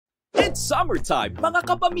It's summertime, mga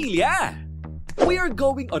kapamilya! We are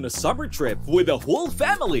going on a summer trip with the whole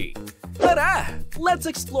family. Tara!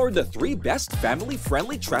 Let's explore the 3 best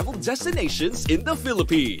family-friendly travel destinations in the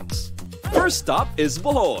Philippines. First stop is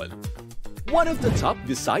Bohol. One of the top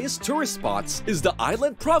Visayas tourist spots is the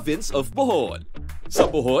island province of Bohol.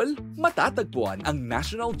 Sa Bohol, matatagpuan ang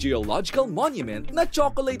National Geological Monument na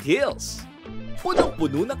Chocolate Hills.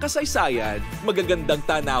 Punong-puno ng kasaysayan, magagandang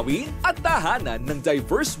tanawin at tahanan ng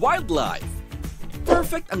diverse wildlife.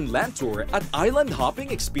 Perfect ang land tour at island hopping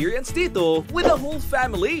experience dito with the whole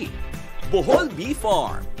family. Bohol Bee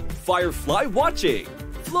Farm, firefly watching,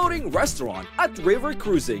 floating restaurant at river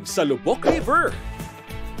cruising sa Lubok River.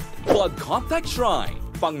 Blood Contact Shrine,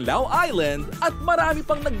 Panglao Island at marami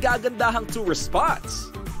pang naggagandahang tourist spots.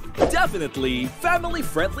 Definitely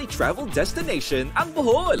family-friendly travel destination ang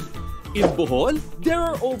Bohol. In Bohol, there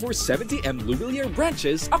are over 70 M Lhuillier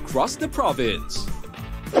branches across the province.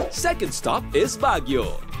 Second stop is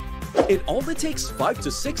Baguio. It only takes 5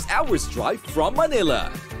 to 6 hours drive from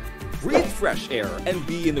Manila. Breathe fresh air and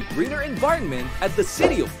be in a greener environment at the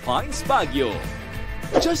City of Pines, Baguio.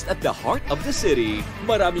 Just at the heart of the city,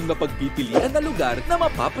 maraming mapagpipilian na lugar na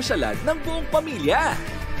mapapasyalan ng buong pamilya.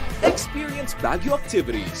 Experience Baguio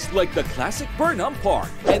activities like the classic Burnham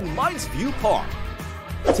Park and Mines View Park.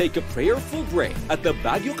 Take a prayerful break at the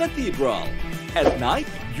Baguio Cathedral. At night,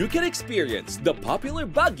 you can experience the popular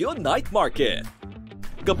Baguio Night Market.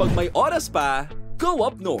 Kapag may oras pa, go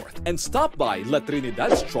up north and stop by La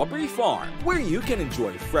Trinidad Strawberry Farm where you can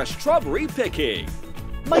enjoy fresh strawberry picking.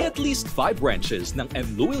 May at least 5 branches ng M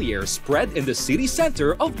Lhuillier spread in the city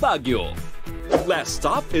center of Baguio. Last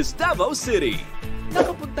stop is Davao City.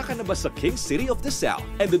 Nakapunta ka na ba sa King City of the South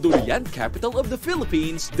and the durian capital of the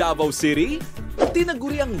Philippines, Davao City?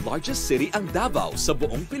 Tinaguri ang largest city ang Davao sa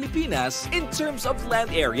buong Pilipinas in terms of land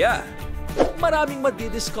area. Maraming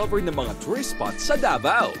madidiscover ng mga tourist spots sa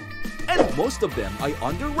Davao. And most of them ay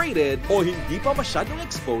underrated o hindi pa masyadong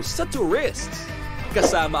exposed sa tourists.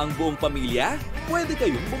 Kasama ang buong pamilya, pwede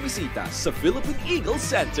kayong bumisita sa Philippine Eagle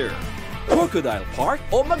Center, Crocodile Park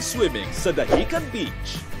o mag-swimming sa Dahican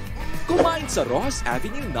Beach. Kumain sa Rojas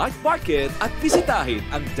Avenue Night Market at bisitahin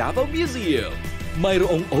ang Davao Museum.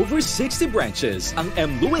 Mayroong over 60 branches ang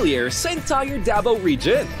M Lhuillier sa entire Davao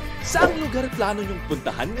region. Saang lugar plano niyong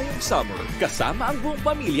puntahan ngayong summer kasama ang buong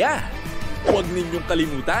pamilya? Huwag ninyong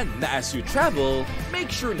kalimutan na as you travel,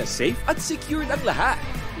 make sure na safe at secured ang lahat.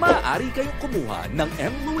 Maaari kayong kumuha ng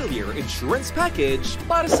M Lhuillier Insurance Package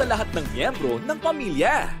para sa lahat ng miyembro ng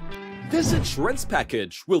pamilya. This insurance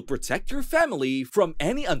package will protect your family from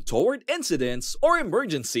any untoward incidents or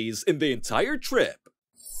emergencies in the entire trip.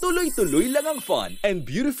 Tuloy-tuloy lang ang fun and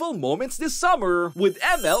beautiful moments this summer with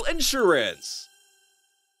ML Insurance.